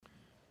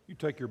You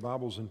take your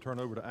Bibles and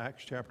turn over to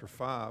Acts chapter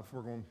 5.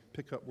 We're going to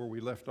pick up where we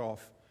left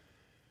off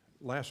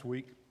last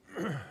week.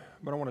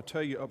 But I want to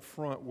tell you up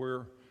front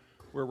where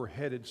we're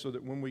headed so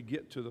that when we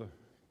get to the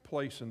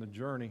place in the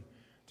journey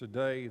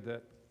today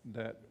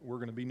that we're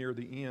going to be near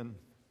the end.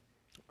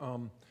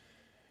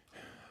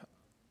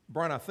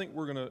 Brian, I think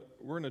we're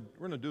going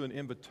to do an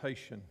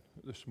invitation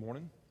this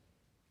morning.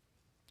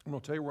 I'm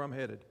going to tell you where I'm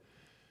headed.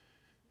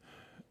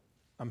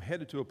 I'm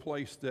headed to a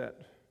place that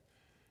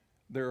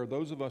there are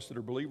those of us that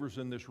are believers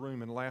in this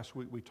room, and last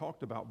week we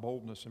talked about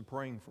boldness and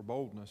praying for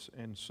boldness.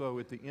 And so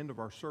at the end of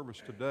our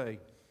service today,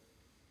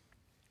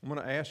 I'm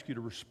going to ask you to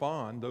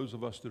respond, those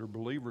of us that are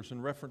believers,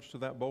 in reference to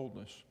that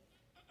boldness.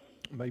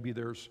 Maybe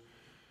there's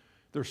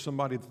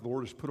somebody that the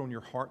Lord has put on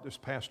your heart this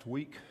past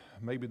week.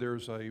 Maybe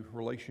there's a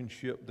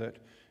relationship that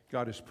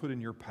God has put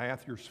in your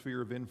path, your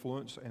sphere of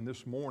influence, and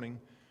this morning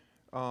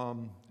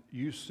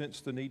you sense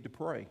the need to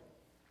pray.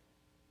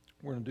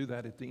 We're going to do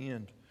that at the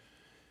end.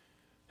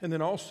 And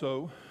then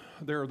also,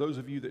 there are those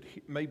of you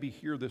that may be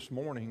here this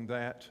morning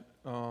that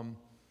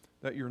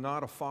you're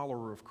not a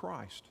follower of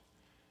Christ.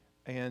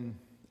 And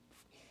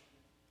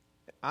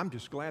I'm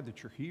just glad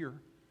that you're here.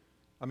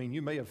 I mean,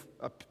 you may have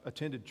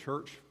attended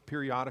church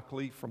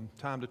periodically from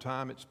time to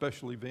time at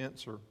special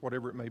events or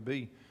whatever it may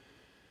be.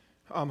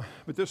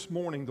 But this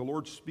morning, the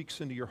Lord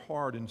speaks into your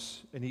heart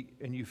and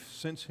you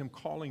sense Him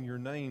calling your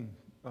name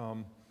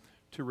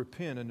to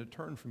repent and to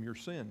turn from your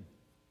sin.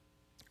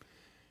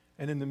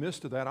 And in the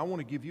midst of that, I want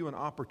to give you an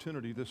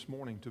opportunity this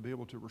morning to be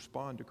able to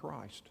respond to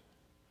Christ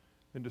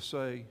and to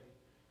say,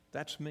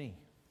 that's me.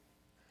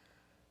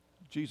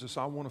 Jesus,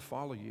 I want to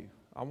follow you.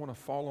 I want to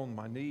fall on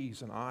my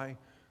knees and I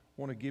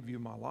want to give you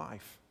my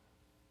life.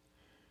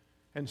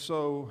 And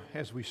so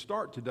as we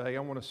start today, I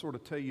want to sort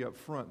of tell you up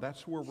front,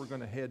 that's where we're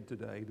going to head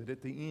today, that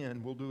at the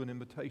end we'll do an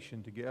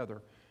invitation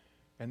together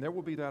and there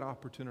will be that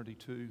opportunity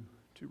to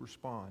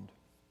respond.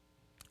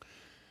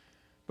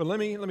 But let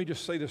me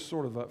just say this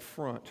sort of up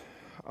front.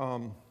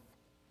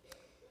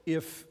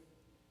 If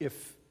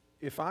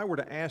I were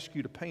to ask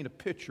you to paint a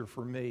picture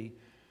for me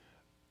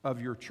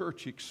of your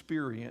church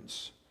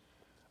experience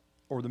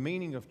or the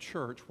meaning of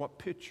church, what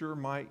picture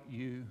might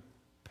you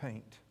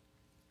paint?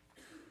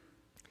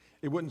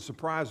 It wouldn't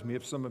surprise me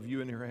if some of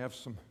you in here have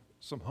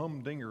some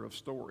humdinger of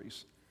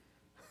stories.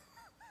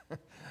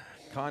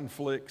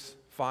 Conflicts,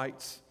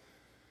 fights,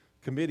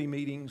 committee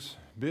meetings,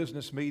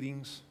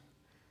 businessman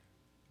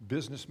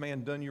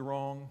done you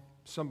wrong,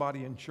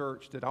 somebody in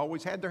church that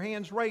always had their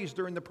hands raised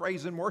during the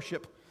praise and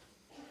worship.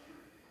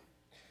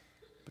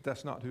 But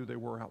that's not who they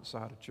were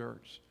outside of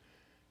church.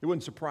 It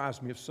wouldn't surprise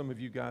me if some of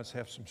you guys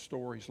have some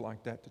stories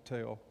like that to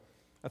tell.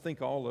 I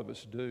think all of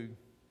us do.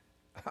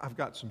 I've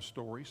got some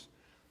stories.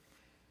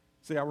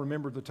 See, I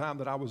remember the time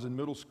that I was in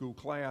middle school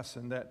class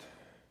and that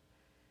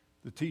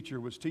the teacher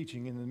was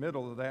teaching. In the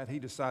middle of that, he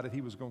decided he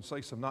was going to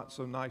say some not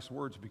so nice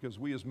words because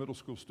we as middle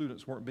school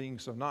students weren't being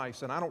so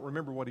nice. And I don't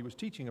remember what he was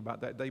teaching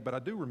about that day, but I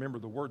do remember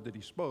the word that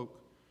he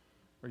spoke.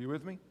 Are you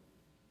with me?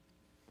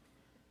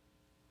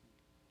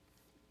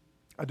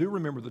 I do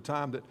remember the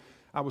time that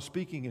I was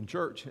speaking in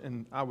church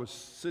and I was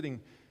sitting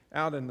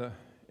out in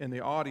the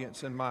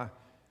audience, and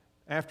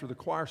after the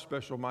choir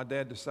special, my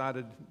dad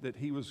decided that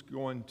he was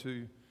going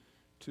to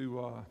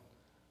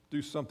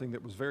do something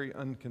that was very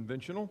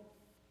unconventional.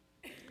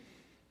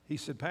 He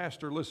said,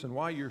 Pastor, listen,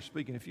 while you're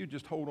speaking, if you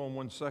just hold on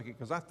 1 second,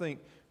 because I think,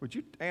 would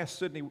you ask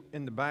Sidney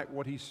in the back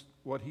what he's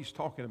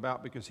talking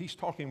about? Because he's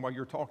talking while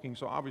you're talking,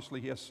 so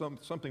obviously he has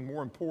something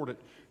more important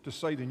to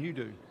say than you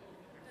do.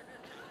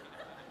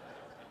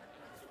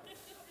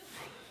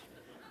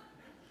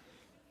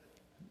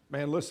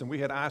 Man, listen, we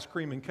had ice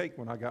cream and cake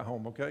when I got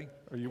home, okay?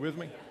 Are you with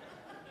me?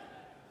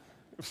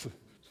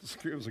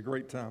 It was a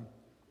great time.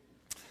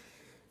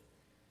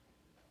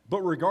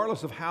 But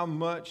regardless of how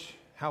much,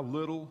 how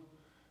little,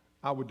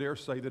 I would dare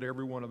say that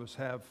every one of us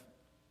have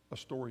a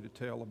story to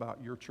tell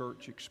about your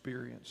church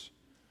experience.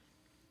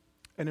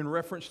 And in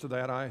reference to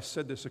that, I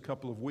said this a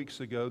couple of weeks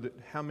ago, that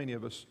how many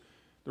of us,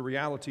 the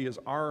reality is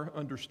our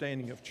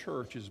understanding of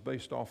church is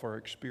based off our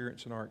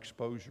experience and our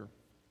exposure.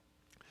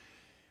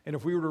 And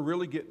if we were to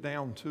really get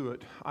down to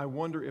it, I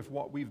wonder if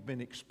what we've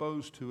been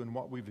exposed to and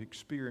what we've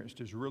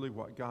experienced is really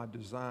what God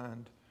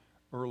designed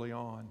early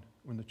on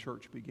when the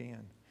church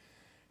began.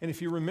 And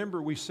if you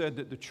remember, we said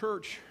that the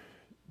church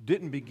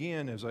didn't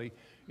begin as an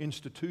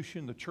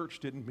institution. The church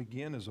didn't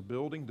begin as a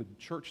building. The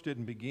church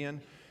didn't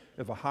begin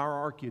as a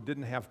hierarchy. It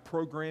didn't have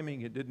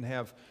programming. It didn't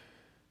have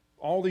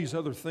all these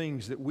other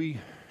things that we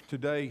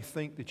today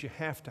think that you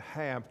have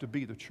to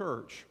be the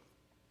church.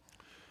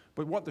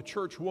 But what the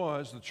church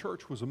was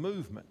a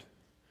movement.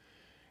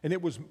 And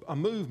it was a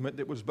movement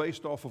that was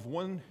based off of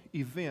one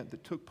event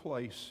that took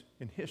place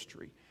in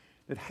history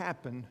that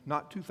happened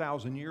not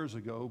 2,000 years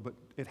ago, but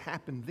it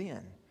happened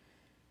then.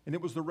 And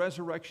it was the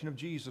resurrection of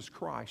Jesus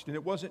Christ. And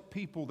it wasn't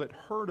people that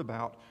heard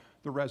about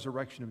the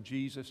resurrection of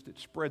Jesus that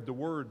spread the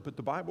word, but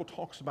the Bible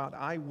talks about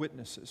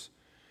eyewitnesses.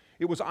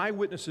 It was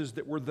eyewitnesses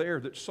that were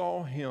there that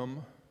saw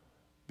him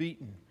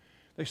beaten.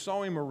 They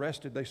saw him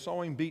arrested. They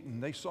saw him beaten.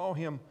 They saw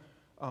him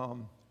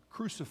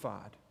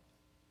crucified.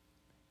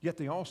 yet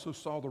they also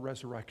saw the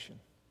resurrection.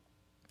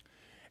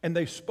 And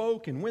they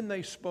spoke, and when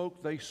they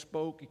spoke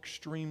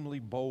extremely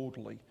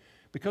boldly,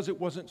 because it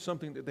wasn't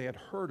something that they had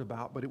heard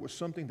about, but it was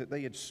something that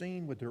they had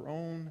seen with their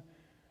own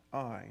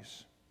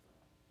eyes.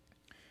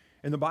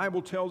 And the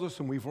Bible tells us,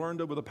 and we've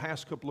learned over the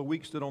past couple of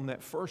weeks, that on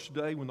that first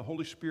day when the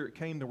Holy Spirit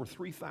came, there were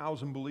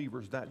 3,000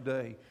 believers that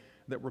day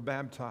that were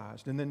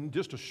baptized. And then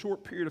just a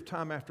short period of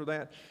time after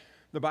that,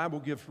 the Bible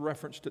gives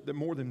reference to that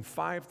more than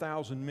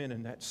 5,000 men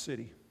in that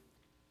city,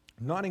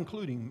 not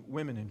including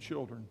women and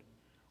children,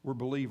 were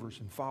believers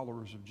and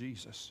followers of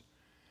Jesus.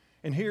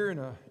 And here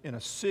in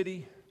a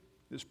city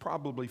that's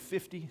probably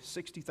 50,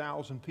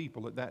 60,000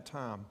 people at that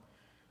time,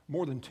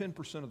 more than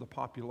 10% of the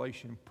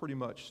population, pretty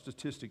much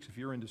statistics, if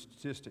you're into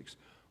statistics,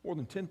 more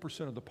than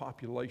 10% of the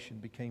population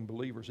became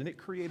believers. And it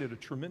created a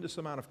tremendous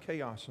amount of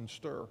chaos and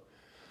stir.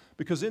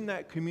 Because in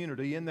that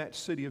community, in that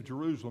city of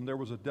Jerusalem, there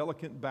was a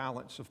delicate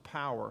balance of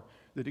power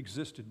that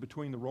existed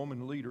between the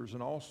Roman leaders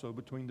and also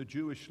between the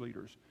Jewish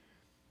leaders.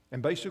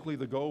 And basically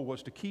the goal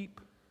was to keep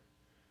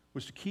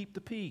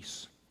the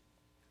peace.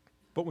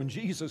 But when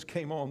Jesus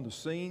came on the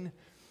scene,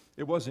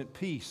 it wasn't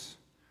peace,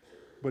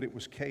 but it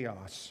was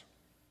chaos.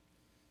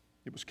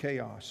 It was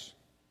chaos.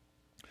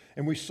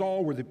 And we saw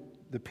where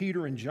the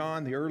Peter and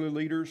John, the early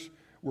leaders,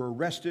 were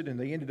arrested, and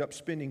they ended up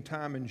spending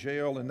time in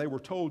jail, and they were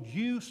told,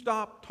 you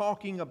stop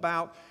talking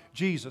about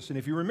Jesus. And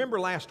if you remember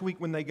last week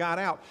when they got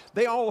out,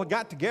 they all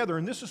got together,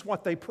 and this is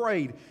what they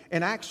prayed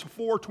in Acts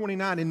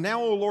 4:29. And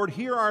now, O Lord,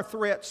 hear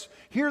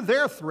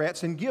their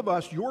threats, and give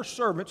us, your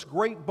servants,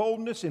 great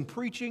boldness in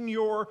preaching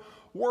your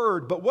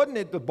word. But wasn't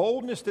it the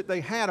boldness that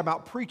they had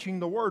about preaching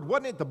the word?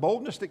 Wasn't it the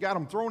boldness that got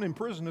them thrown in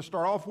prison to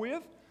start off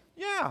with?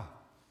 Yeah.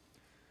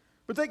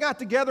 But they got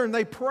together and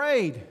they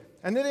prayed.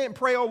 And they didn't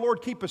pray, oh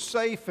Lord, keep us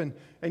safe and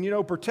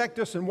protect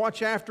us and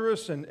watch after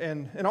us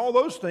and all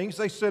those things.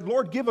 They said,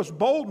 Lord, give us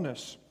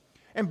boldness.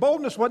 And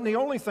boldness wasn't the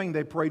only thing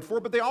they prayed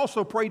for, but they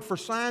also prayed for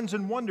signs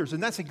and wonders.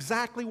 And that's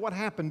exactly what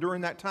happened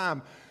during that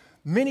time.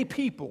 Many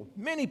people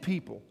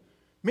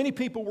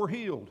were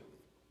healed.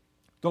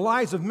 The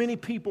lives of many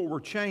people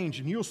were changed.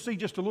 And you'll see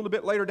just a little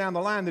bit later down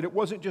the line that it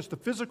wasn't just the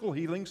physical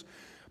healings,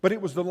 but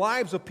it was the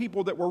lives of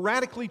people that were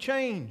radically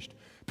changed.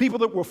 People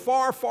that were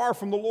far, far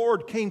from the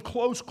Lord came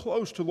close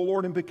to the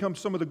Lord and become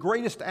some of the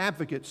greatest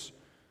advocates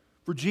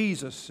for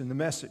Jesus and the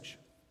message.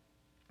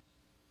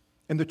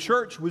 And the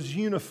church was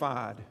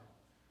unified,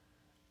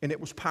 and it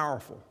was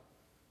powerful.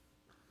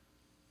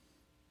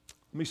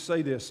 Let me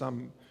say this.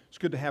 It's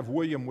good to have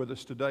William with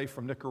us today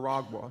from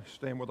Nicaragua. He's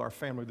staying with our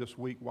family this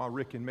week while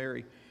Rick and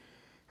Mary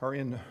are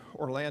in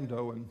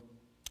Orlando and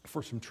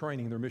for some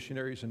training. They're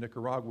missionaries in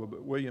Nicaragua,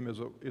 but William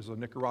is a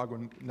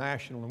Nicaraguan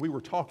national. And we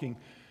were talking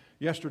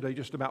yesterday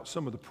just about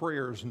some of the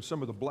prayers and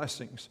some of the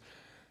blessings.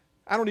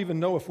 I don't even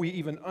know if we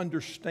even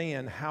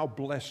understand how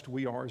blessed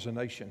we are as a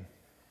nation.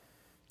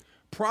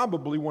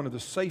 Probably one of the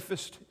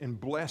safest and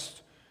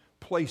blessed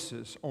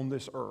places on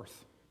this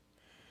earth.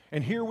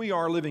 And here we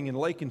are living in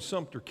Lake and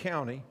Sumter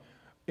County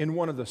in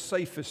one of the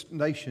safest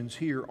nations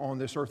here on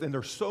this earth. And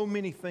there's so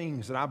many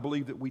things that I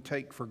believe that we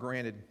take for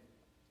granted.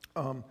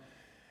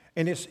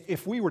 And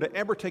if we were to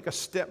ever take a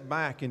step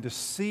back and to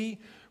see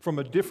from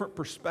a different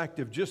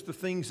perspective just the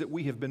things that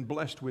we have been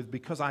blessed with,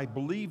 because I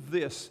believe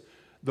this,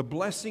 the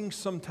blessings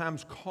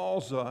sometimes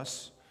cause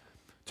us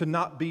to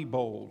not be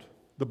bold.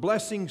 The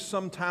blessings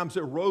sometimes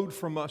erode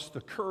from us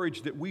the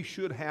courage that we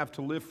should have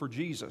to live for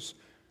Jesus.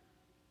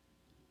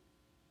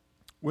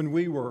 When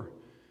we were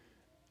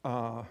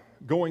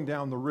going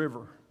down the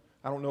river,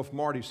 I don't know if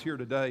Marty's here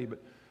today,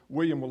 but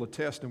William will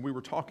attest, and we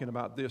were talking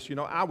about this. You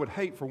know, I would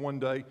hate for one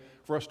day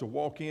for us to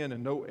walk in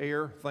and no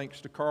air.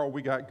 Thanks to Carl,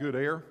 we got good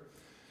air.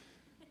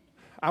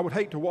 I would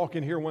hate to walk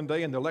in here one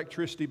day and the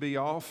electricity be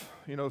off,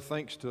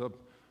 thanks to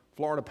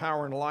Florida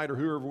Power and Light or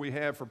whoever we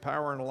have for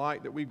power and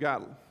light, that we've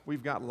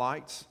got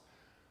lights.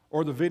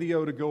 Or the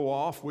video to go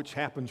off, which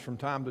happens from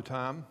time to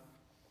time.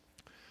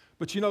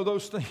 But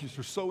those things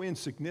are so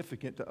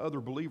insignificant to other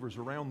believers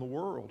around the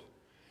world.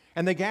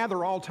 And they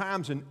gather all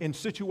times in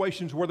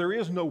situations where there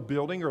is no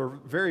building or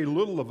very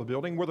little of a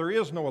building, where there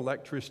is no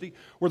electricity,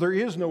 where there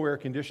is no air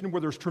conditioning,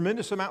 where there's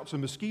tremendous amounts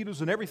of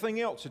mosquitoes and everything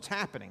else that's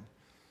happening.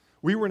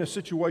 We were in a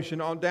situation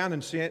down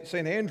in St.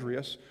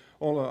 Andreas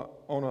on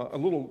a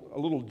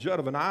little jut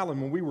of an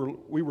island when we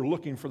were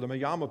looking for the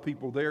Mayama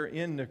people there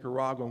in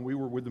Nicaragua, and we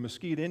were with the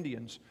Mesquite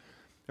Indians.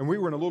 And we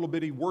were in a little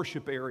bitty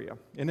worship area.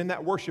 And in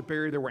that worship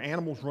area, there were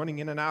animals running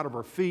in and out of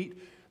our feet.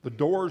 The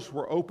doors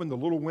were open. The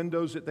little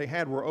windows that they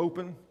had were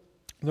open.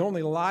 The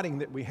only lighting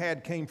that we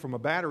had came from a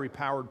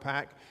battery-powered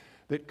pack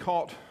that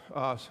caught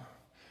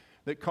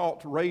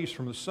rays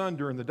from the sun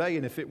during the day.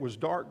 And if it was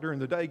dark during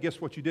the day,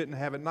 guess what you didn't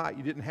have at night?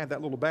 You didn't have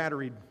that little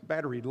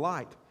batteried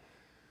light.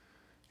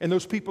 And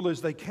those people,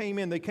 as they came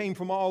in, they came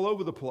from all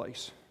over the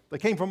place. They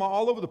came from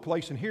all over the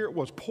place, and here it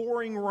was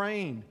pouring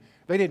rain.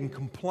 They didn't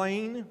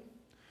complain,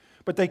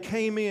 but they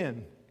came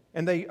in,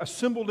 and they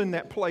assembled in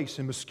that place,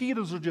 and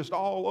mosquitoes are just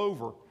all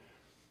over.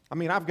 I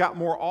mean, I've got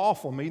more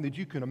off on me than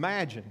you can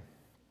imagine.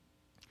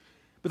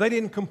 But they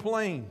didn't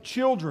complain.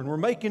 Children were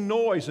making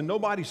noise, and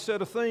nobody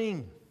said a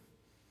thing.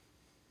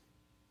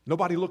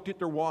 Nobody looked at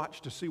their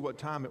watch to see what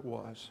time it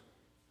was.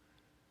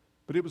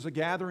 But it was a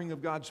gathering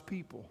of God's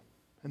people,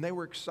 and they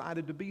were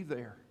excited to be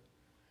there.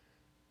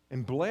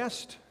 And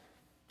blessed,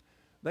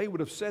 they would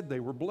have said they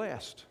were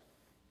blessed.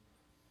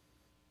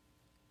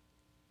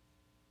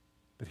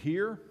 But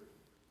here,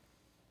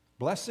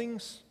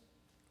 blessings,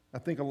 I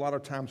think a lot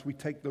of times we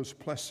take those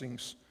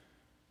blessings,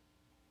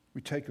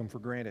 we take them for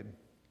granted.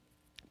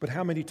 But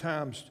how many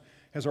times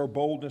has our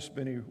boldness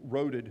been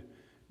eroded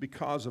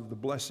because of the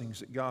blessings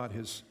that God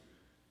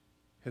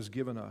has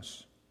given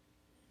us?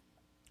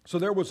 So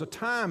there was a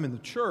time in the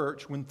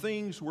church when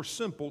things were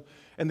simple,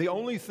 and the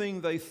only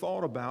thing they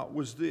thought about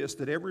was this,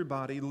 that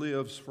everybody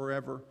lives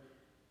forever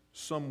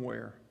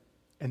somewhere.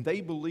 And they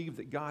believed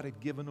that God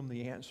had given them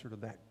the answer to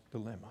that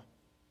dilemma.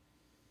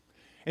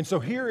 And so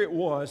here it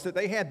was that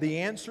they had the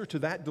answer to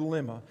that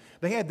dilemma.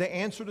 They had the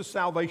answer to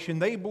salvation.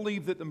 They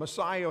believed that the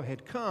Messiah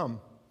had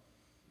come.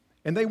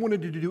 And they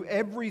wanted to do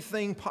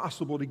everything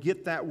possible to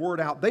get that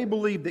word out. They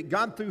believed that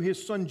God, through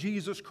His Son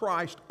Jesus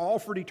Christ,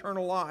 offered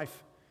eternal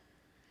life.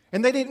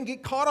 And they didn't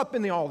get caught up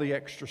in all the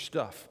extra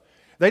stuff.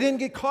 They didn't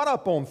get caught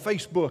up on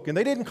Facebook, and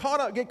they didn't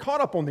get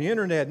caught up on the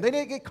internet, and they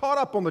didn't get caught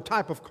up on the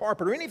type of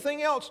carpet or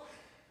anything else.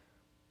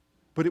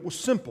 But it was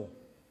simple.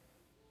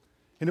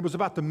 And it was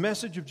about the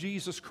message of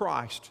Jesus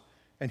Christ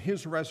and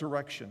His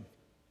resurrection.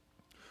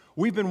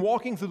 We've been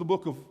walking through the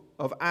book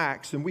of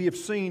Acts, and we have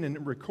seen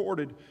and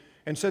recorded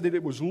and said that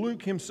it was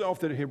Luke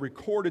himself that had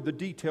recorded the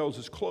details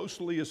as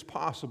closely as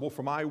possible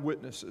from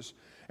eyewitnesses.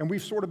 And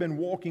we've sort of been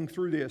walking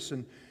through this.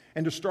 And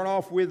to start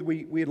off with,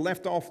 we had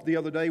left off the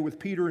other day with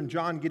Peter and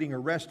John getting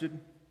arrested,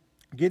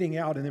 getting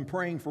out, and then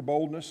praying for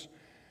boldness.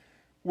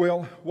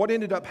 Well, what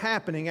ended up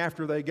happening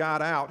after they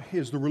got out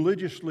is the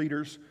religious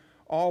leaders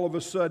all of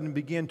a sudden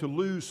began to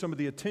lose some of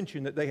the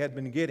attention that they had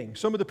been getting.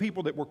 Some of the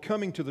people that were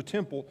coming to the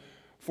temple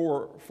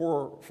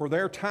for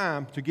their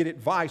time to get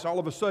advice, all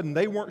of a sudden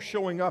they weren't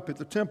showing up at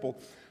the temple.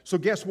 So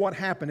guess what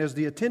happened? As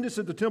the attendance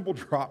at the temple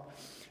dropped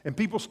and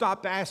people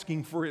stopped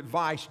asking for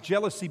advice,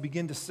 jealousy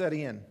began to set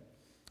in.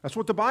 That's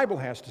what the Bible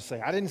has to say.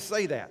 I didn't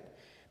say that.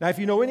 Now, if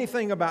you know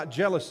anything about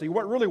jealousy,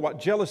 what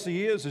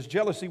jealousy is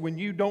jealousy when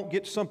you don't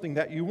get something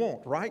that you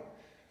want, right?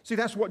 See,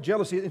 that's what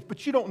jealousy is,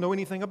 but you don't know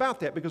anything about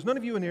that because none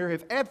of you in here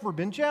have ever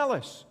been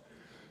jealous.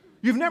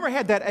 You've never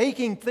had that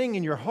aching thing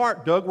in your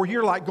heart, Doug, where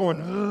you're like going,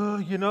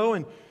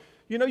 and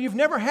you've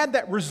never had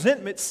that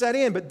resentment set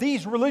in, but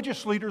these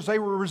religious leaders, they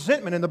were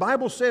resentment, and the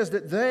Bible says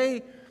that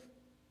they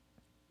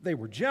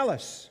were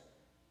jealous.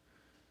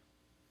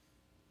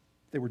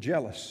 They were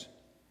jealous.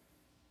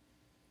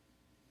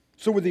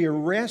 So with the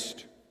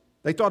arrest,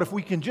 they thought if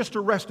we can just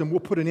arrest them, we'll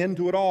put an end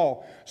to it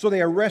all. So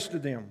they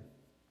arrested them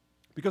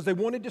because they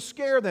wanted to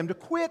scare them to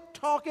quit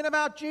talking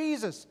about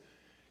Jesus.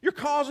 You're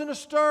causing a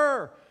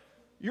stir.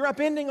 You're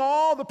upending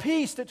all the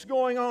peace that's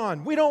going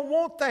on. We don't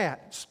want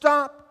that.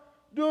 Stop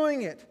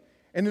doing it.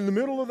 And in the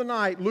middle of the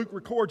night, Luke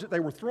records that they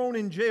were thrown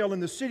in jail, in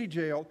the city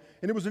jail,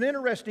 and it was an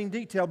interesting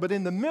detail, but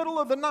in the middle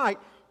of the night,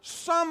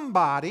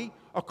 somebody,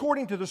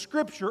 according to the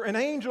Scripture, an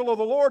angel of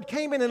the Lord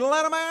came in and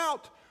let them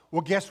out.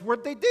 Well, guess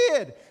what they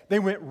did? They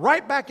went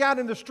right back out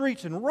in the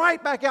streets and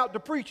right back out to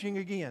preaching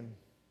again.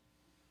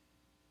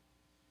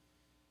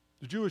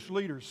 The Jewish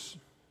leaders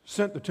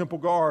sent the temple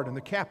guard and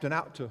the captain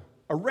out to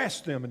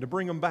arrest them and to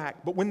bring them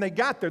back. But when they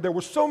got there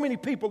were so many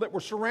people that were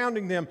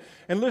surrounding them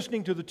and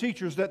listening to the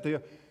teachers that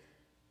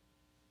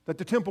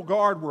the temple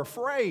guard were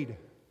afraid.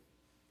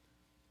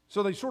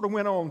 So they sort of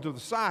went on to the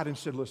side and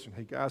said, listen,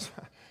 hey guys,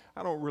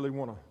 I don't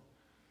want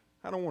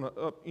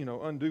to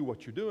undo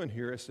what you're doing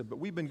here. I said, but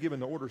we've been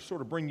given the order to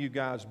sort of bring you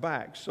guys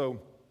back.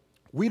 So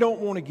we don't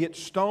want to get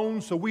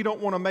stoned, so we don't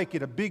want to make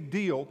it a big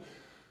deal.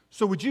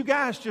 So would you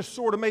guys just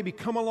sort of maybe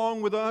come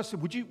along with us?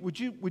 Would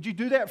you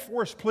do that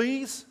for us,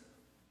 please?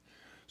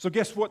 So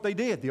guess what they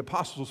did? The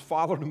apostles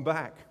followed them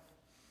back.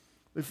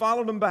 They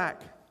followed them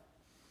back.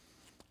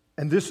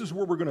 And this is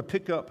where we're going to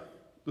pick up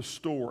the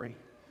story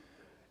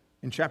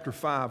in chapter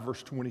 5,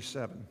 verse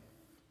 27.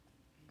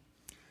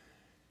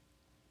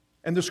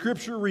 And the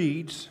scripture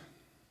reads,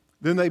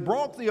 then they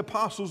brought the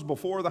apostles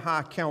before the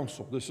high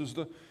council.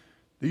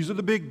 These are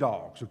the big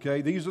dogs,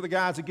 okay? These are the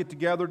guys that get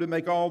together to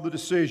make all the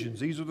decisions.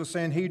 These are the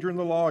Sanhedrin,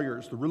 the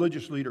lawyers, the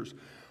religious leaders,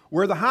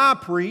 where the high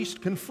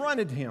priest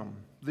confronted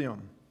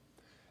them.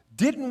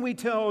 Didn't we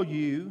tell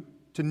you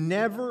to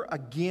never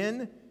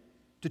again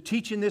to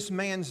teach in this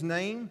man's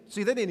name?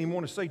 See, they didn't even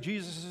want to say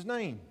Jesus'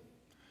 name.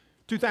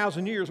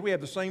 2,000 years, we have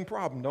the same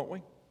problem, don't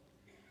we?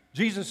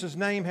 Jesus'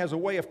 name has a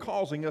way of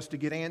causing us to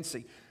get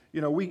antsy.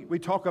 We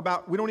talk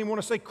about, we don't even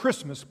want to say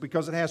Christmas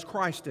because it has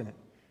Christ in it.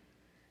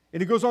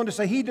 And he goes on to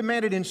say, he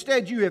demanded,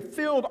 instead, you have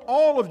filled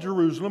all of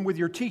Jerusalem with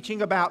your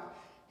teaching about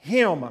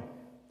him.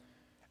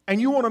 And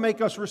you want to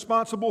make us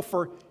responsible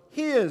for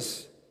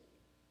his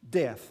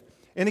death.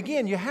 And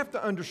again, you have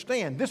to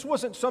understand, this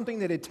wasn't something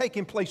that had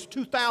taken place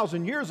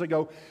 2,000 years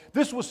ago.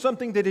 This was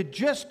something that had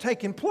just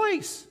taken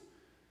place.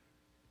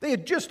 They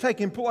had just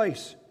taken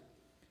place.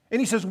 And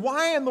he says,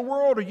 why in the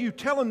world are you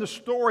telling the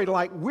story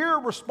like we're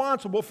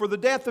responsible for the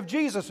death of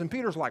Jesus? And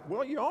Peter's like,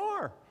 well, you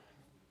are.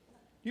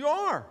 You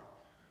are.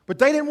 But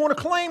they didn't want to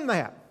claim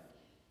that.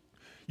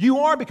 You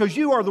are, because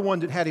you are the one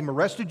that had him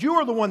arrested. You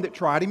are the one that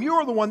tried him. You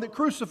are the one that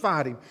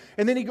crucified him.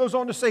 And then he goes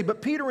on to say,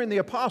 but Peter and the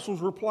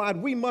apostles replied,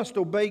 we must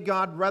obey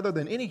God rather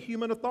than any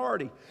human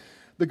authority.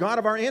 The God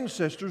of our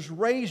ancestors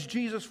raised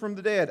Jesus from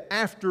the dead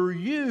after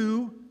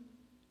you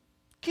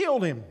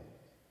killed him.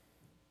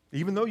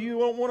 Even though you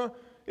don't want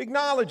to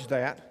acknowledge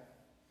that.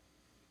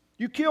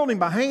 You killed him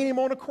by hanging him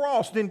on a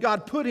cross. Then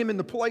God put him in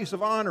the place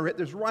of honor at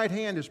his right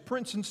hand as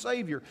Prince and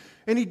Savior.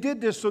 And he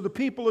did this so the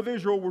people of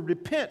Israel would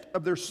repent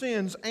of their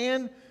sins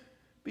and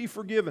be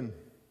forgiven.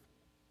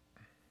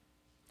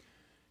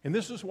 And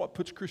this is what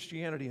puts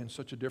Christianity in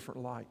such a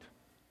different light.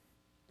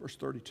 Verse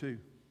 32.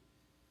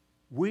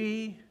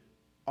 We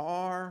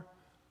are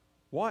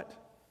what?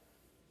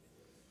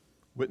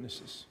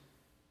 Witnesses.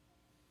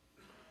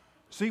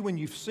 See, when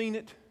you've seen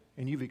it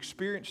and you've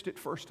experienced it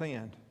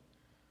firsthand,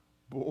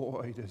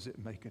 boy, does it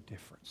make a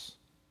difference.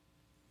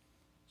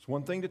 It's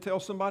one thing to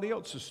tell somebody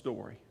else's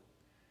story.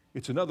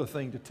 It's another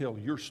thing to tell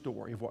your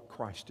story of what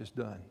Christ has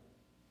done.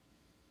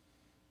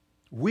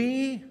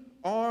 We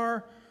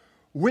are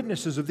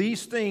witnesses of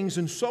these things,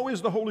 and so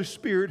is the Holy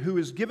Spirit, who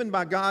is given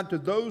by God to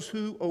those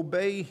who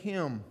obey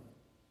Him.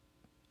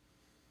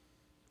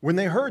 When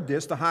they heard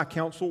this, the high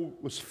council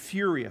was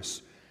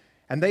furious,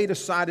 and they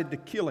decided to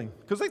kill him.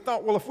 Because they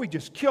thought, well, if we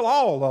just kill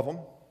all of them,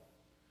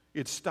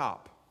 it'd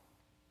stop.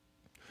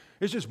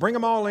 Let's just bring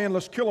them all in,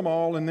 let's kill them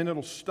all, and then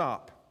it'll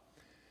stop.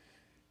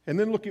 And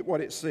then look at what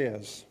it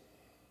says.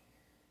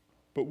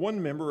 But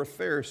one member, a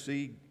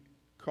Pharisee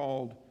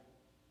called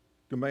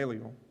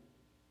Gamaliel,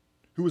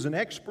 who was an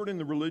expert in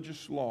the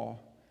religious law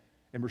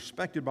and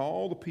respected by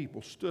all the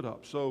people, stood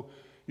up. So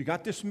you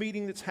got this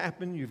meeting that's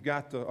happened, you've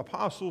got the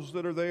apostles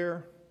that are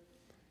there.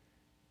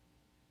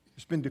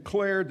 It's been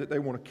declared that they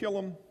want to kill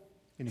him,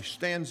 and he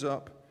stands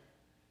up.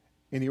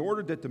 And he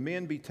ordered that the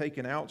men be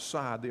taken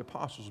outside, the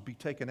apostles be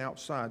taken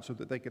outside, so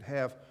that they could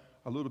have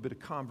a little bit of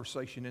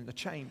conversation in the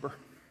chamber.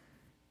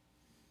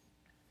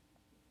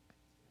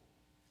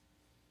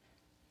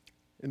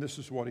 And this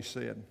is what he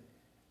said.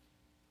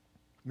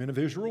 Men of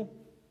Israel,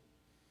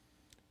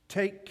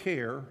 take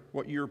care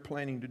what you're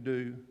planning to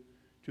do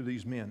to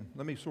these men.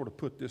 Let me sort of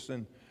put this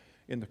in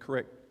the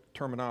correct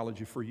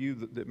terminology for you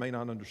that may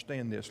not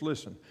understand this.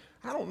 Listen,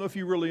 I don't know if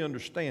you really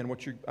understand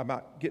what you're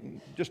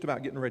just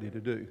about getting ready to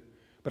do.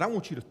 But I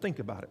want you to think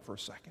about it for a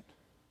second.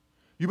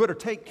 You better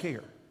take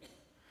care.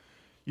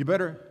 You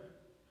better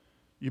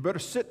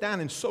sit down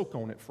and soak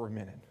on it for a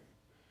minute.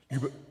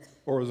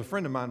 Or as a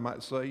friend of mine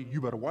might say,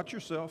 you better watch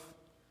yourself.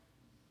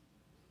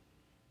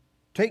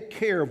 Take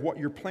care of what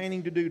you're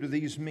planning to do to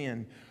these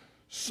men.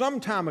 Some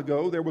time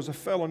ago, there was a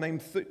fellow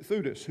named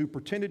Theudas who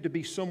pretended to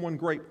be someone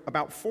great.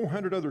 About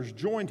 400 others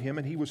joined him,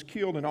 and he was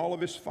killed, and all of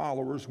his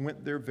followers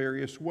went their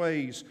various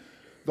ways.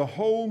 The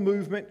whole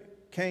movement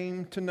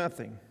came to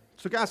nothing.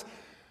 So guys,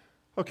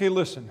 okay,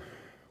 listen.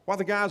 While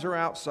the guys are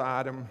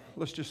outside, I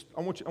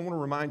want to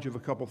remind you of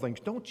a couple things.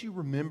 Don't you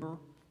remember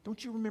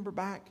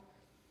back?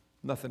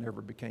 Nothing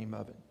ever became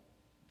of it.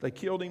 They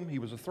killed him. He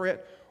was a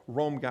threat.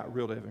 Rome got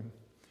rid of him.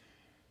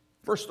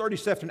 Verse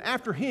 37,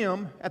 after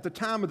him, at the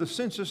time of the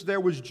census, there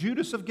was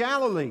Judas of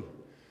Galilee.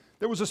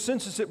 There was a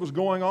census that was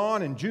going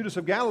on, and Judas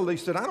of Galilee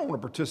said, I don't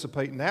want to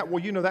participate in that.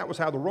 Well, you know that was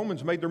how the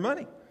Romans made their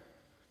money.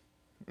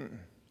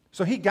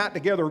 So he got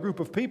together a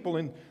group of people,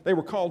 and they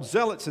were called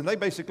zealots, and they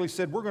basically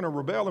said, we're going to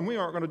rebel, and we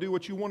aren't going to do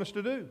what you want us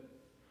to do.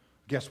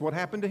 Guess what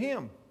happened to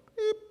him?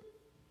 Beep.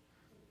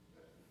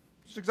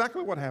 That's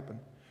exactly what happened.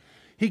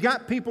 He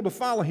got people to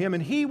follow him,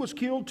 and he was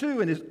killed too,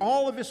 and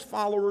all of his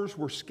followers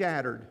were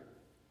scattered.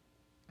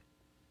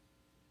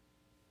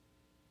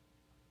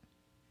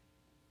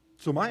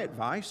 So my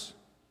advice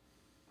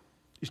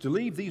is to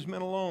leave these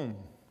men alone.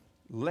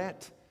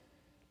 Let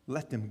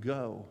them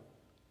go.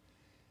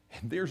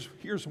 And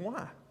here's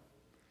why.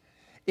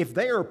 If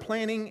they are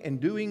planning and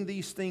doing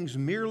these things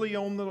merely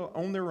on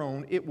their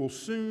own, it will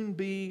soon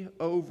be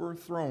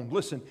overthrown.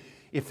 Listen,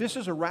 if this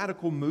is a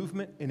radical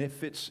movement and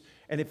if it's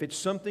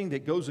something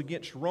that goes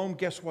against Rome,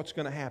 guess what's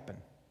going to happen?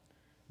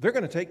 They're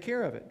going to take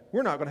care of it.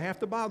 We're not going to have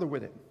to bother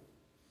with it.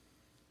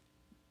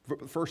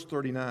 Verse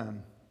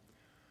 39.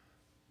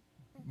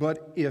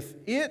 But if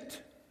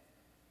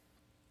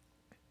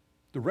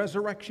the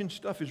resurrection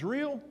stuff is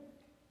real,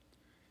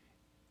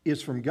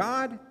 is from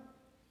God,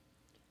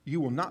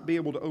 you will not be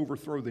able to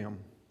overthrow them.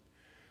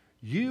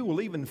 You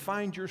will even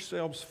find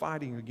yourselves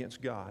fighting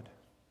against God.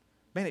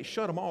 Man, it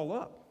shut them all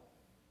up.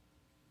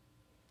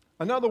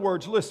 In other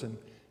words, listen,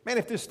 man,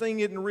 if this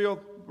thing isn't real,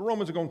 the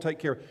Romans are going to take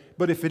care of it.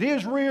 But if it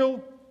is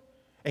real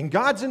and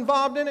God's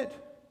involved in it,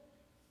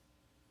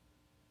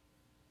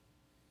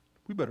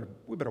 we better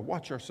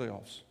watch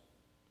ourselves.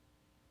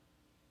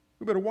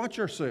 We better watch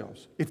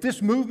ourselves. If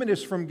this movement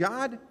is from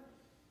God,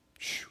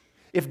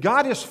 if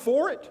God is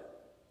for it,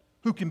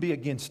 who can be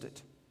against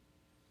it?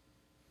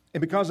 And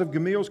because of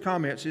Gamaliel's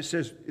comments, it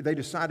says they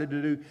decided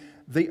to do.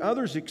 The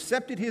others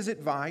accepted his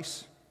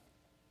advice.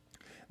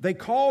 They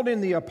called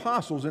in the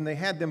apostles and they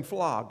had them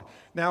flogged.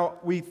 Now,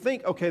 we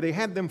think, okay, they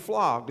had them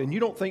flogged, and you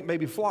don't think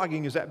maybe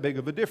flogging is that big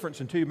of a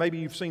difference until maybe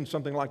you've seen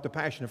something like the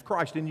Passion of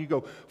Christ, and you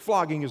go,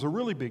 flogging is a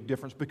really big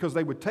difference, because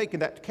they would take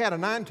that cat o'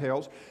 nine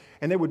tails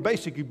and they would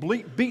basically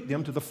beat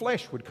them till the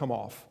flesh would come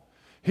off.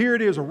 Here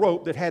it is, a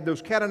rope that had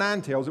those cat o'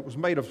 nine tails. It was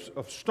made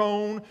of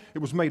stone, it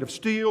was made of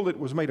steel, it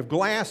was made of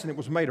glass, and it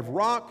was made of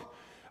rock.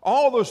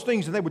 All those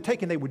things, and they would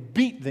take and they would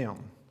beat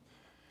them.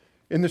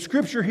 And the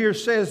scripture here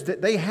says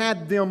that they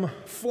had them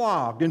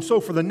flogged. And so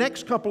for the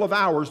next couple of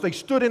hours, they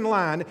stood in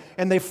line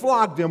and they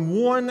flogged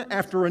them one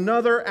after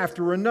another,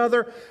 after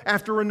another,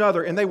 after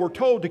another. And they were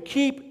told to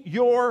keep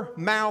your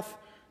mouth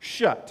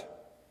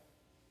shut.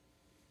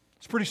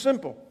 It's pretty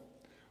simple.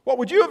 What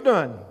would you have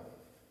done?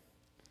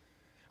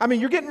 I mean,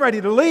 you're getting ready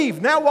to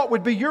leave. Now what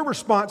would be your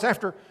response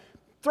after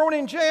thrown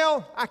in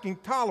jail? I can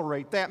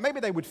tolerate that.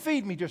 Maybe they would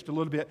feed me just a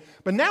little bit.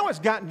 But now it's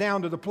gotten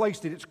down to the place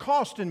that it's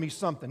costing me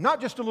something.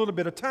 Not just a little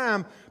bit of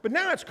time, but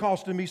now it's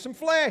costing me some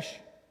flesh.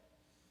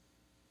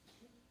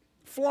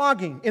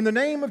 Flogging in the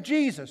name of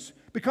Jesus,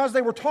 because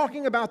they were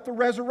talking about the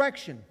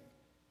resurrection.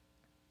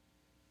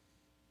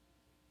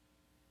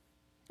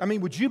 I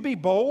mean, would you be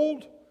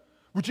bold?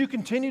 Would you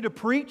continue to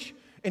preach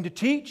and to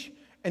teach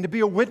and to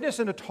be a witness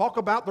and to talk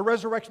about the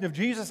resurrection of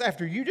Jesus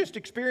after you just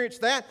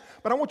experienced that?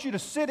 But I want you to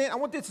sit in. I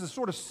want this to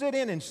sort of sit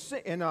in and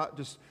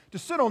just to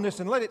sit on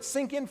this and let it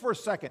sink in for a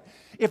second.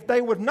 If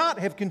they would not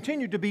have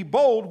continued to be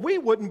bold, we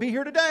wouldn't be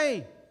here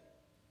today.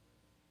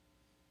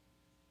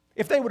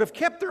 If they would have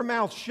kept their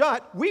mouths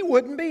shut, we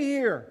wouldn't be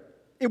here.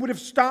 It would have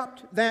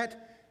stopped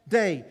that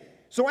day.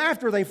 So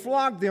after they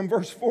flogged them,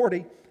 verse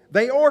 40,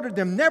 they ordered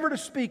them never to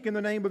speak in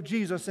the name of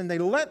Jesus, and they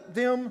let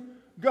them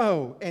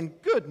go. And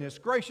goodness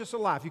gracious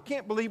alive, you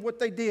can't believe what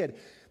they did.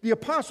 The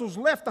apostles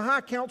left the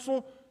high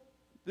council.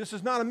 This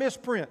is not a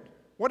misprint.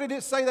 What did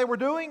it say they were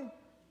doing?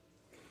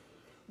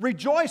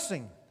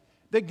 Rejoicing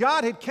that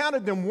God had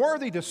counted them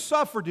worthy to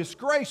suffer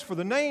disgrace for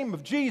the name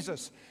of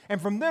Jesus. And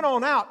from then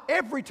on out,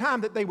 every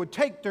time that they would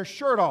take their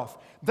shirt off,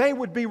 they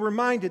would be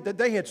reminded that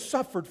they had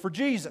suffered for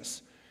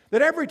Jesus.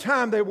 That every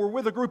time they were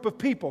with a group of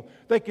people,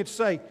 they could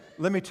say,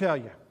 let me tell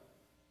you.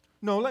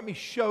 No, let me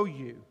show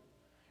you.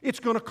 It's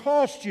going to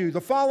cost you.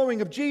 The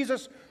following of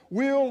Jesus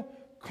will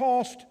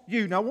cost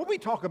you. Now, when we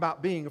talk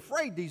about being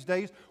afraid these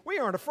days, we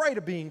aren't afraid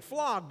of being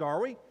flogged, are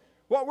we?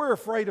 What we're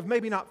afraid of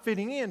maybe not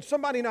fitting in,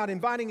 somebody not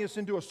inviting us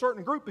into a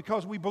certain group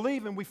because we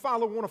believe and we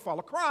want to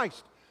follow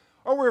Christ.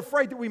 Or we're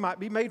afraid that we might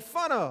be made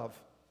fun of.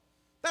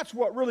 That's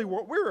what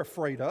we're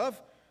afraid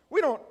of.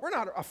 We're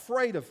not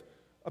afraid of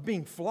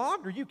being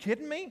flogged. Are you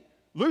kidding me?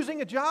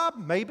 Losing a job?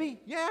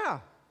 Maybe. Yeah.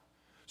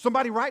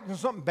 Somebody writing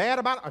something bad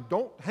about it,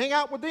 don't hang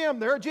out with them.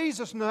 They're a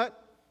Jesus nut.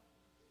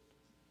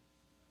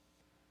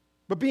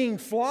 But being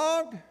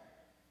flogged, there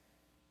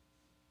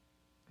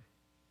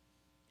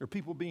are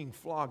people being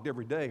flogged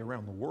every day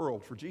around the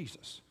world for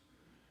Jesus.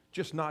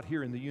 Just not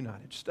here in the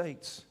United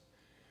States,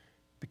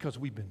 because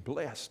we've been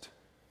blessed.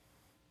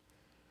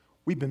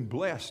 We've been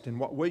blessed, and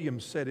what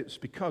Williams said, it's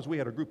because we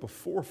had a group of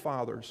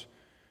forefathers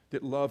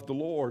that loved the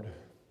Lord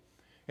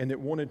and that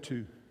wanted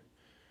to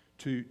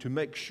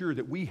make sure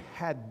that we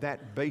had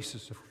that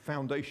basis of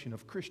foundation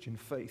of Christian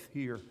faith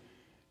here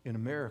in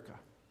America.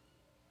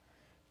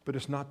 But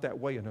it's not that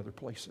way in other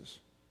places.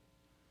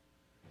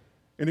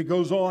 And it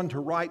goes on to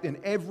write, and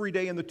every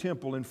day in the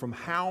temple and from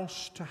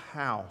house to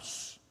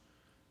house,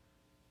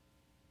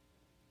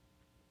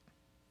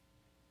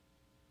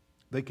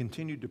 they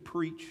continued to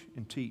preach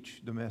and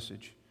teach the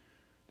message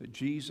that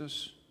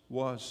Jesus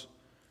was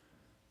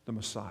the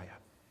Messiah.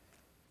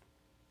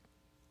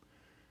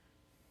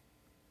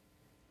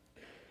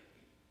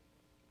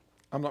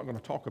 I'm not going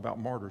to talk about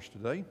martyrs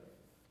today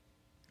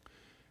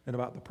and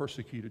about the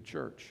persecuted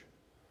church.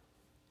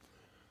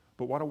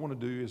 But what I want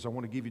to do is I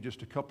want to give you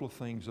just a couple of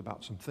things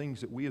about some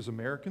things that we as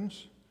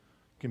Americans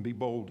can be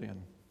bold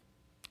in.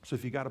 So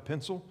if you got a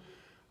pencil,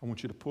 I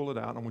want you to pull it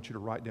out and I want you to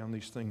write down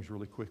these things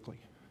really quickly.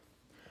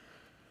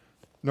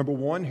 Number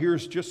one,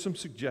 here's just some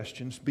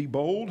suggestions. Be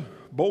bold.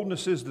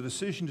 Boldness is the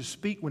decision to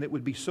speak when it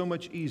would be so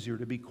much easier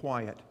to be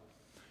quiet.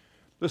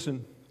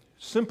 Listen,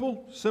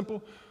 simple.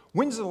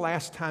 When's the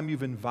last time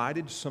you've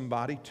invited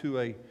somebody to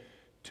an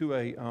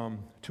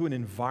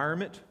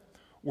environment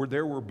where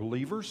there were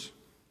believers?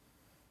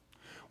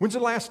 When's the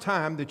last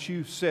time that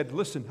you said,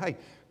 listen, hey,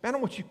 man,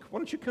 why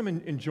don't you come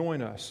and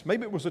join us?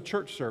 Maybe it was a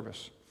church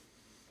service.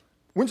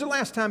 When's the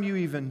last time you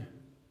even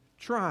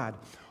tried?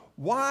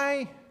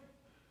 Why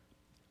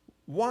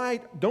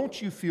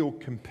don't you feel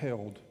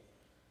compelled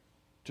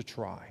to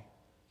try?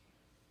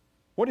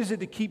 What is it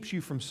that keeps you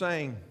from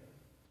saying,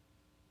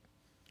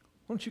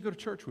 why don't you go to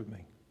church with me?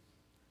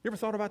 You ever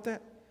thought about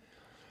that?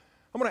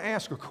 I'm going to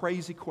ask a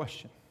crazy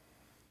question.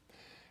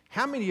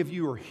 How many of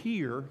you are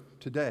here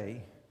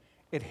today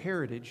at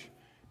Heritage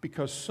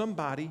because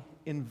somebody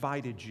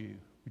invited you?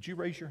 Would you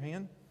raise your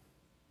hand?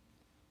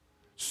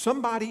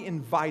 Somebody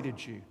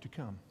invited you to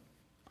come.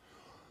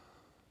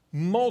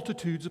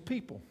 Multitudes of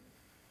people.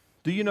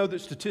 Do you know that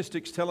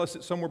statistics tell us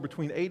that somewhere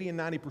between 80 and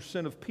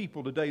 90% of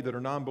people today that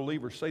are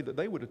non-believers say that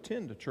they would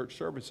attend a church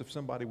service if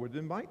somebody would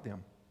invite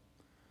them?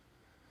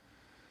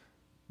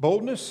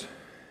 Boldness.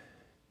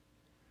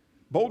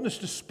 Boldness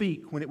to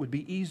speak when it would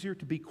be easier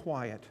to be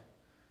quiet.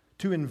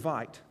 To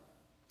invite.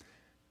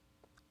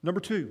 Number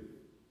 2,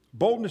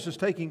 boldness is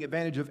taking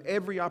advantage of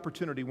every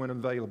opportunity when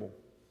available.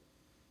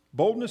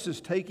 Boldness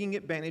is taking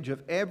advantage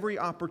of every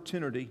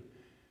opportunity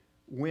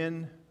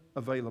when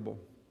available.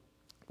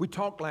 We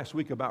talked last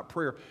week about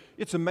prayer.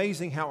 It's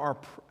amazing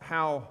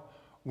how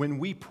when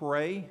we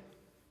pray,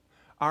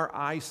 our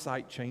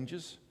eyesight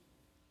changes.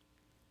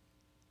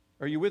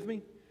 Are you with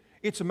me?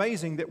 It's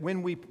amazing that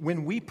when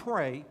we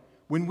pray,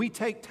 when we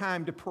take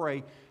time to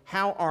pray,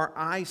 how our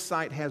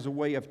eyesight has a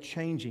way of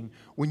changing.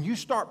 When you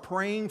start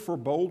praying for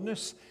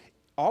boldness,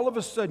 all of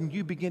a sudden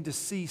you begin to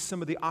see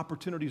some of the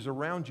opportunities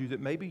around you that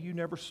maybe you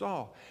never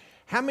saw.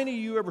 How many of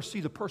you ever see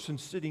the person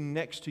sitting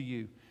next to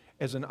you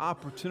as an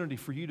opportunity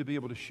for you to be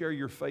able to share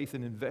your faith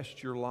and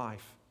invest your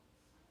life?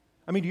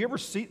 I mean, do you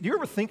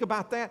ever think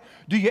about that?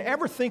 Do you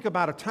ever think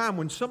about a time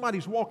when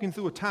somebody's walking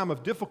through a time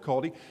of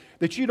difficulty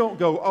that you don't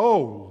go,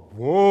 oh,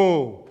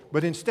 whoa,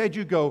 but instead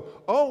you go,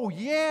 oh,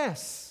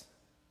 yes.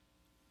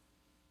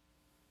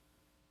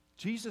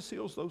 Jesus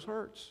heals those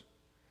hurts.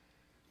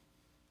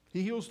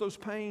 He heals those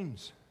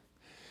pains.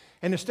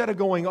 And instead of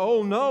going,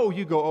 oh, no,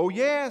 you go, oh,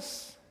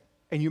 yes,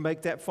 and you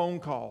make that phone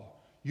call.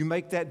 You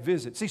make that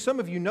visit. See, some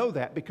of you know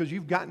that because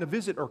you've gotten a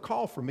visit or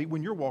call from me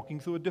when you're walking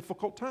through a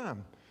difficult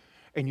time.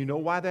 And you know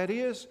why that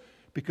is?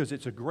 Because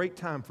it's a great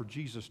time for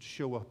Jesus to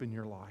show up in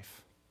your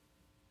life.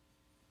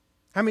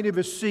 How many of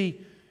us see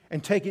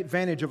and take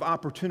advantage of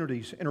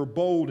opportunities and are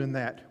bold in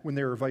that when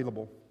they're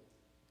available?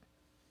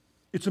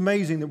 It's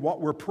amazing that what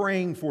we're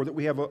praying for, that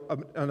we have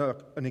an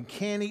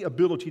uncanny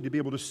ability to be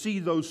able to see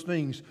those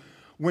things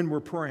when we're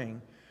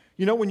praying.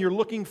 You know, when you're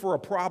looking for a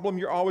problem,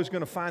 you're always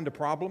going to find a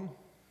problem.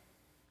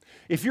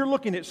 If you're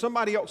looking at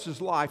somebody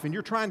else's life and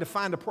you're trying to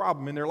find a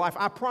problem in their life,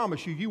 I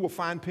promise you, you will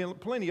find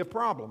plenty of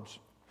problems.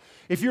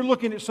 If you're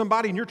looking at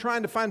somebody and you're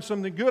trying to find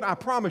something good, I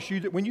promise you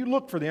that when you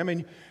look for them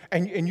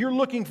and you're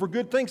looking for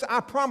good things,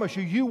 I promise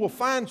you, you will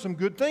find some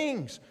good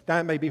things. Now,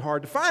 it may be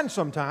hard to find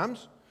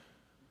sometimes,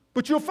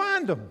 but you'll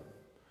find them.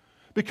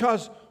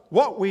 Because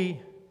what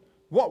we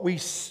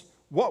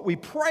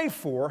pray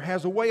for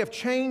has a way of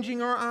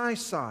changing our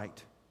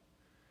eyesight.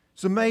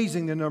 It's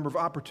amazing the number of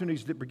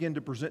opportunities that begin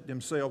to present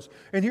themselves.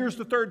 And here's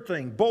the third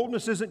thing.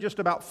 Boldness isn't just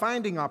about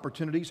finding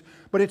opportunities,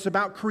 but it's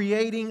about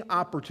creating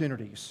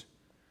opportunities.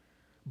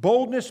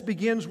 Boldness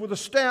begins with a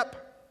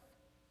step.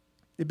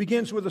 It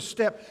begins with a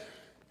step.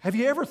 Have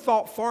you ever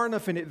thought far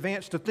enough in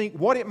advance to think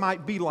what it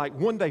might be like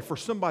one day for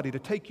somebody to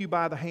take you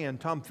by the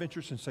hand, Tom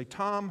Finchers, and say,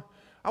 Tom,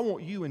 I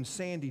want you and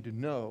Sandy to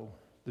know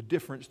the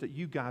difference that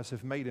you guys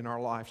have made in our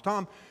lives.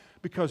 Tom,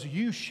 because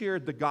you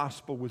shared the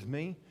gospel with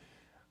me,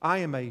 I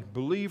am a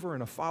believer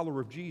and a follower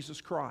of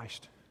Jesus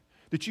Christ.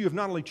 That you have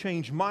not only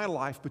changed my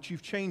life, but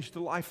you've changed the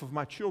life of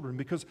my children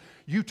because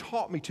you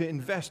taught me to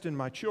invest in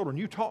my children.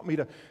 You taught me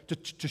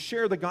to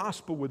share the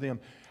gospel with them.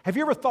 Have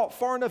you ever thought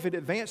far enough in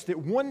advance that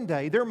one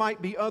day there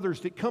might be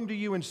others that come to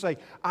you and say,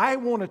 I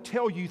want to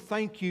tell you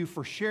thank you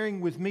for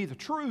sharing with me the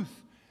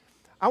truth.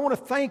 I want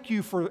to thank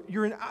you for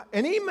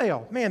an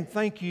email. Man,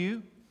 thank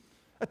you.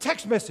 A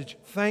text message,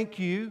 thank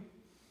you.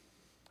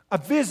 A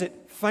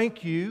visit,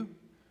 thank you.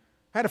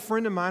 I had a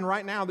friend of mine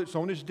right now that's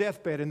on his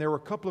deathbed, and there were a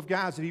couple of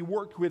guys that he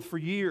worked with for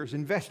years,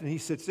 invested. And he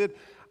said, Sid,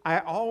 I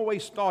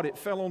always thought it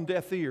fell on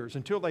deaf ears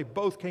until they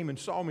both came and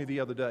saw me the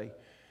other day.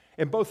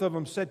 And both of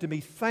them said to me,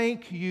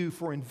 thank you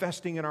for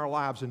investing in our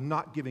lives and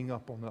not giving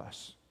up on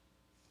us.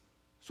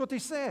 That's what they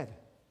said.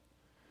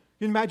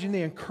 You can imagine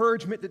the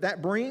encouragement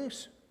that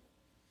brings?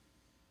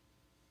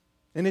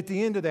 And at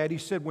the end of that, he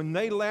said, when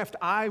they left,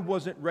 I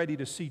wasn't ready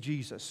to see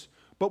Jesus.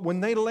 But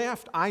when they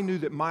left, I knew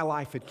that my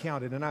life had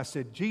counted. And I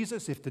said,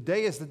 Jesus, if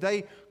today is the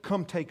day,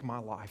 come take my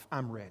life.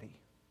 I'm ready.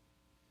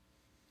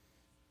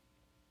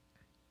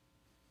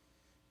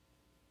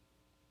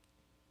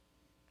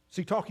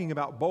 See, talking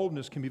about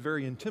boldness can be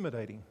very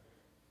intimidating.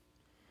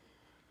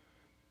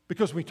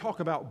 Because when we talk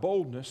about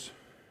boldness,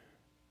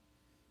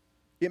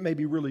 it may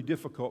be really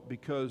difficult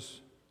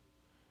because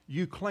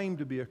you claim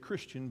to be a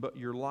Christian, but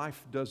your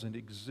life doesn't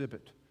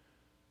exhibit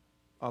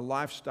a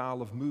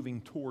lifestyle of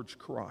moving towards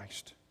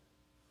Christ.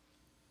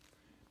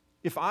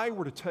 If I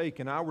were to take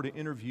and I were to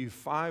interview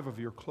 5 of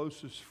your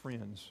closest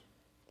friends,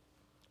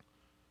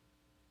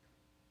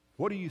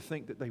 what do you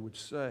think that they would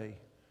say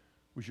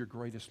was your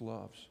greatest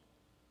loves?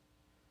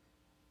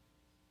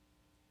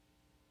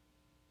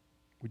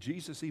 Would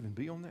Jesus even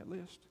be on that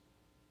list?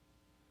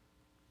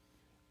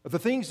 Of the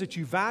things that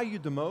you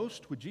valued the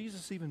most, would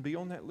Jesus even be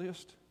on that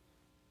list?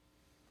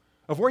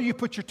 Of where you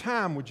put your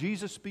time, would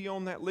Jesus be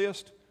on that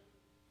list?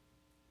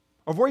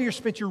 Of where you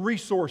spent your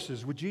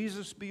resources, would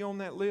Jesus be on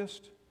that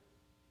list?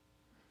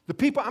 The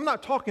people, I'm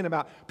not talking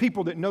about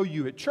people that know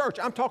you at church.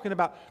 I'm talking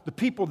about the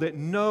people that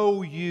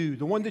know you,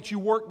 the one that you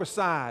work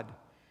beside.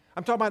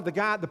 I'm talking about the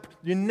guy,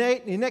 your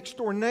next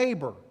door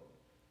neighbor,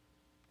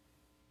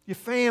 your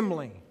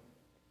family.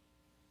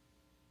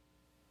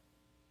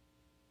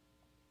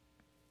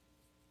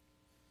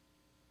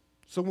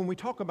 So when we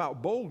talk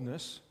about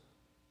boldness,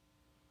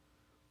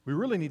 we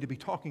really need to be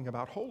talking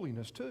about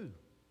holiness too.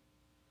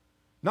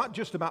 Not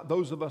just about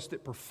those of us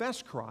that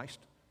profess Christ,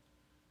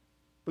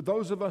 but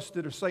those of us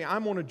that are saying,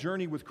 I'm on a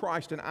journey with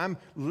Christ and I'm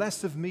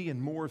less of me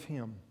and more of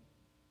Him.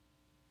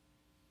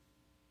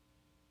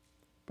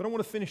 But I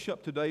want to finish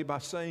up today by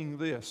saying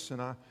this,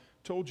 and I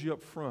told you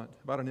up front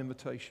about an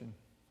invitation.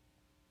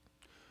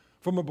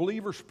 From a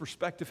believer's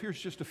perspective, here's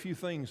just a few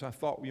things I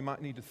thought we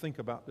might need to think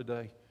about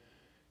today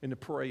and to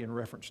pray in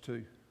reference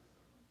to.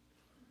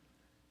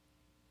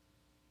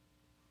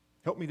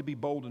 Help me to be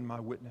bold in my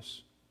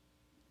witness.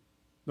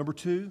 Number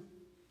 2,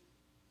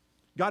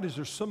 God, is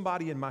there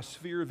somebody in my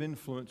sphere of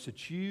influence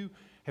that you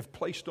have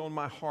placed on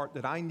my heart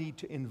that I need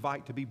to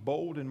invite to be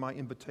bold in my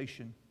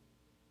invitation?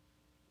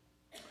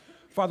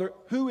 Father,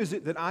 who is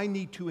it that I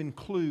need to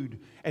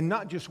include and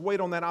not just wait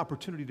on that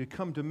opportunity to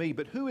come to me,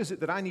 but who is it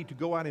that I need to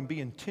go out and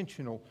be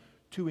intentional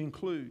to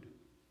include?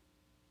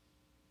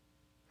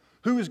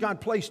 Who has God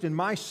placed in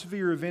my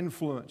sphere of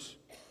influence?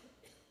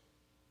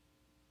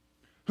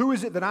 Who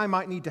is it that I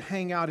might need to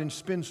hang out and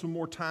spend some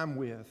more time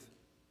with?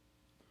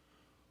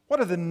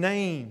 What are the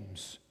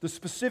names, the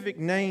specific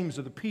names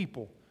of the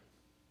people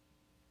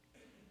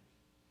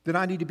that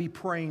I need to be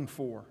praying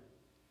for?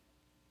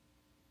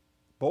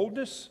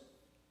 Boldness?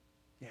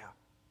 Yeah.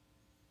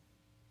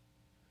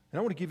 And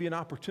I want to give you an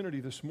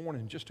opportunity this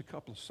morning, just a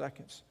couple of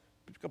seconds,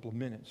 a couple of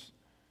minutes,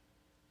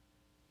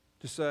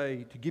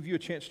 to give you a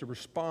chance to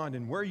respond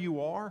in where you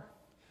are,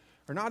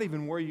 or not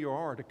even where you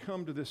are, to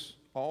come to this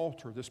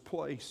altar, this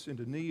place, and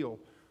to kneel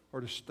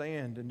or to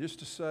stand, and just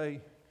to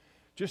say,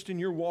 just in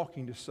your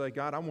walking, to say,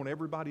 God, I want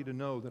everybody to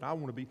know that I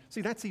want to be.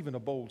 See, that's even a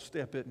bold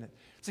step, isn't it?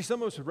 See,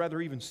 some of us would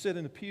rather even sit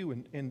in the pew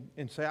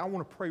and say, I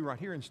want to pray right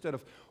here instead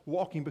of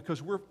walking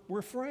because we're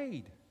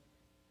afraid.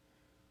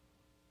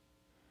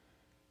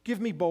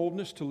 Give me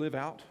boldness to live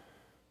out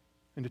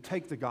and to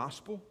take the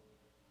gospel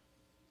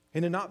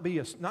and to not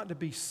to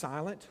be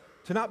silent,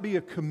 to not be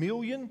a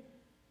chameleon.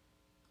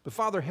 But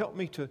Father, help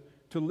me to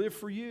live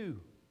for you.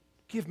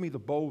 Give me the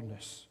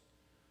boldness.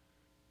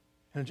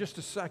 And in just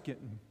a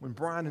second, when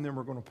Brian and them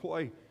are going to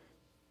play,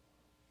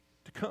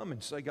 to come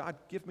and say, God,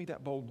 give me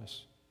that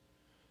boldness.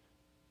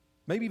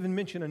 Maybe even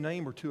mention a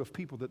name or two of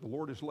people that the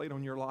Lord has laid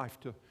on your life.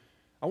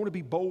 I want to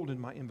be bold in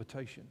my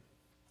invitation.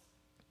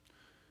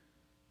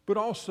 But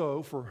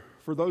also,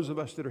 for those of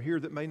us that are here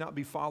that may not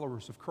be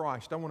followers of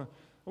Christ, I want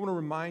to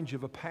remind you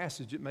of a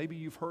passage that maybe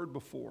you've heard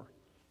before.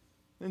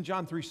 And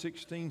John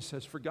 3:16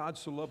 says, For God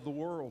so loved the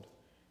world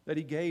that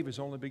He gave His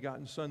only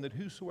begotten Son, that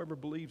whosoever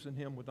believes in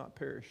Him would not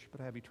perish, but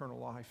have eternal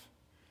life.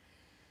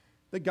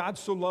 That God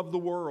so loved the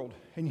world.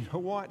 And you know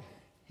what?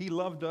 He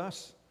loved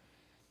us.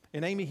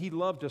 And Amy, He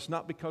loved us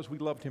not because we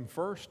loved Him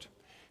first.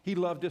 He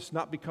loved us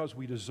not because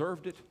we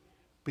deserved it,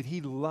 but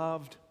He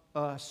loved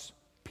us,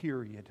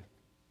 period.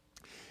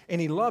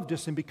 And He loved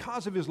us, and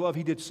because of His love,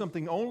 He did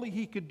something only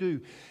He could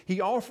do.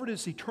 He offered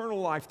us eternal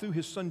life through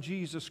His Son,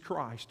 Jesus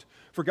Christ.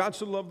 For God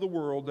so loved the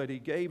world that He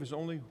gave His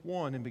only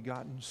one and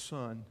begotten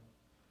Son.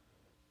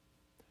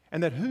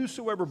 And that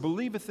whosoever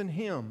believeth in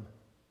Him,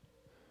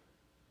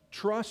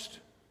 trust,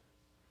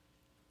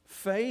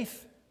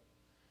 faith,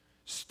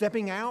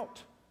 stepping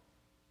out,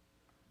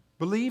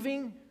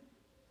 believing,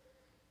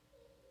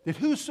 that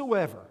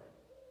whosoever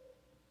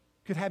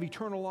could have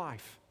eternal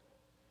life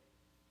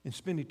and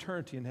spend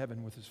eternity in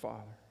heaven with His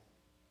Father.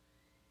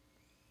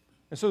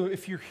 And so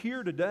if you're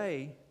here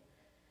today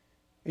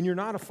and you're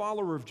not a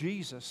follower of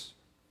Jesus,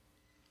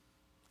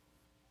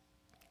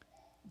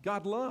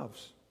 God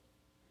loves.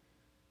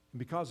 And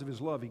because of His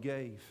love, He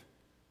gave.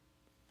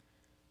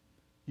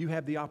 You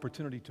have the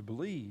opportunity to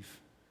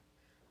believe.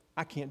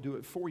 I can't do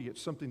it for you.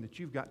 It's something that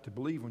you've got to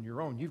believe on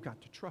your own. You've got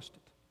to trust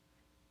it.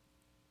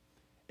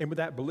 And with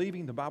that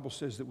believing, the Bible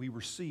says that we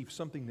receive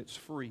something that's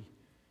free.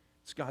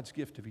 It's God's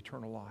gift of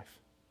eternal life.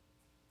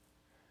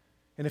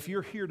 And if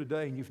you're here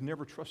today and you've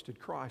never trusted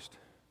Christ,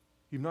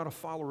 you're not a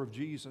follower of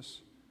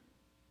Jesus,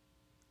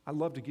 I'd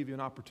love to give you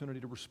an opportunity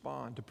to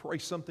respond, to pray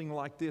something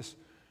like this.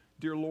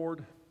 Dear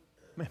Lord,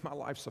 man, my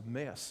life's a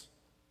mess.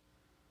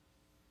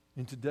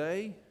 And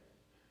today,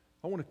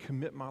 I want to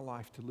commit my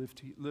life to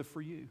live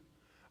for you.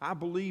 I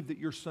believe that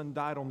your Son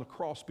died on the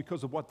cross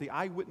because of what the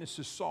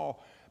eyewitnesses saw,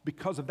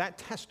 because of that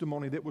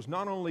testimony that was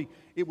not only,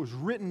 it was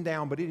written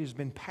down, but it has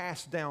been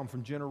passed down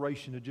from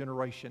generation to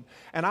generation.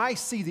 And I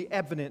see the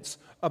evidence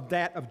of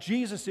that, of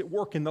Jesus at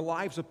work in the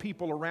lives of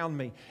people around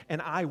me,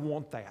 and I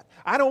want that.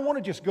 I don't want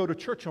to just go to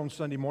church on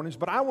Sunday mornings,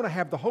 but I want to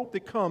have the hope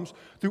that comes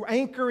through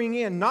anchoring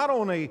in, not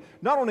on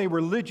a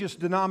religious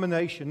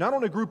denomination, not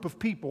on a group of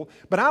people,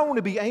 but I want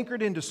to be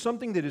anchored into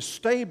something that is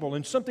stable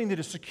and something that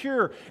is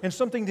secure and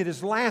something that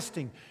is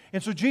lasting.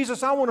 And so,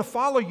 Jesus, I want to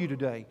follow you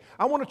today.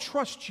 I want to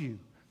trust you.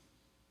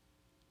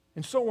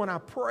 And so when I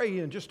pray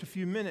in just a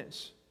few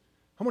minutes,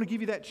 I want to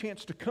give you that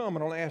chance to come,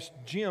 and I'll ask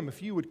Jim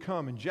if you would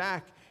come, and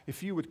Jack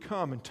if you would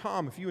come, and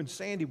Tom if you and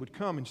Sandy would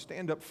come and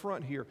stand up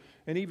front here,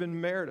 and even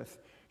Meredith.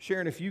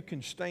 Sharon, if you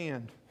can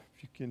stand.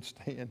 If you can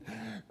stand.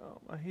 Oh,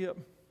 my hip.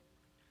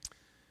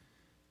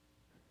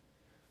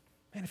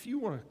 Man, if you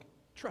want to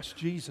trust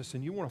Jesus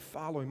and you want to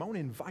follow Him, I want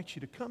to invite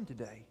you to come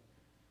today.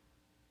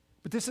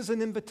 But this is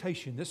an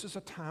invitation. This is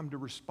a time to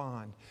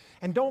respond.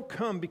 And don't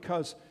come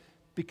because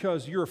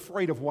you're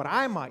afraid of what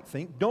I might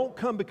think. Don't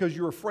come because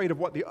you're afraid of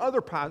what the other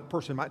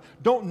person might.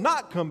 Don't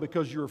not come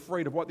because you're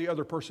afraid of what the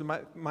other person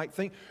might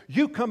think.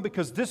 You come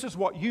because this is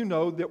what you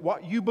know, that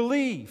what you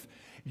believe.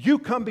 You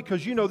come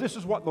because you know this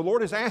is what the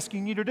Lord is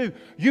asking you to do.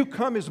 You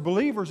come as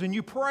believers and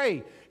you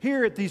pray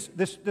here at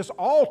this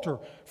altar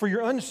for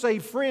your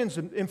unsaved friends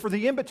and for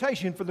the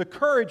invitation, for the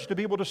courage to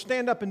be able to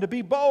stand up and to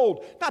be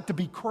bold, not to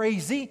be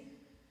crazy,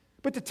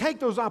 but to take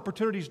those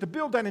opportunities to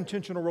build that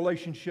intentional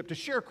relationship, to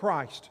share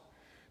Christ,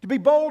 to be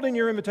bold in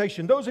your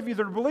invitation. Those of you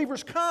that are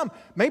believers, come.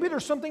 Maybe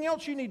there's something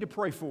else you need to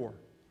pray for.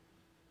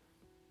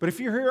 But if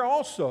you're here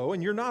also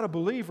and you're not a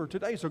believer,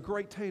 today's a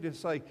great day to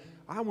say,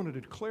 I want to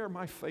declare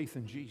my faith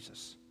in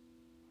Jesus.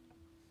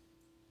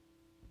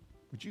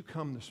 Would you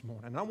come this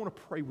morning? And I want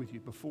to pray with you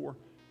before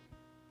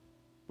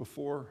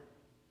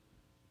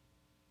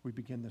we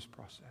begin this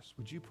process.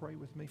 Would you pray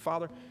with me?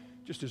 Father,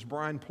 just as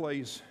Brian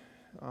plays,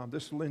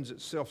 this lends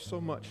itself so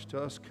much to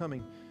us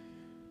coming,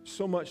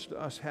 so much to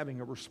us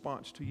having a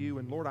response to you.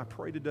 And Lord, I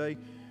pray today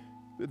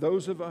that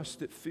those of us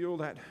that feel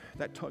that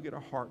tug at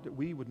our heart, that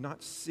we would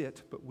not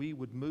sit, but we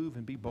would move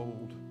and be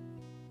bold.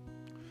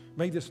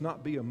 May this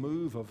not be a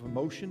move of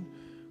emotion,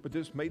 but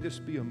may this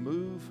be a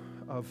move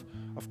of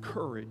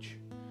courage,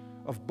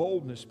 of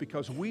boldness,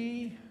 because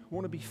we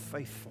want to be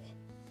faithful.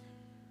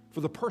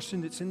 For the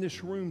person that's in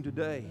this room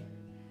today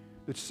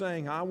that's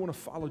saying, I want to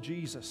follow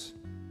Jesus,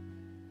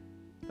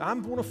 I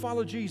want to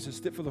follow Jesus,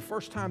 that for the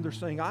first time they're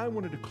saying, I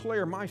want to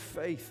declare my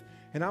faith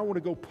and I want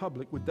to go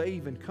public. Would they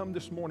even come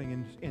this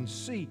morning and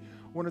see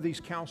one of these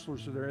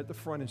counselors that are at the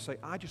front and say,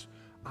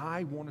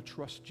 I want to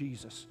trust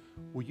Jesus.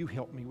 Will you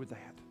help me with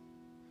that?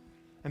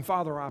 And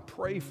Father, I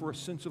pray for a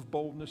sense of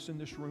boldness in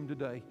this room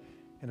today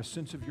and a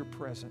sense of your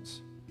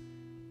presence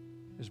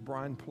as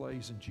Brian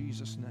plays in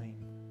Jesus' name.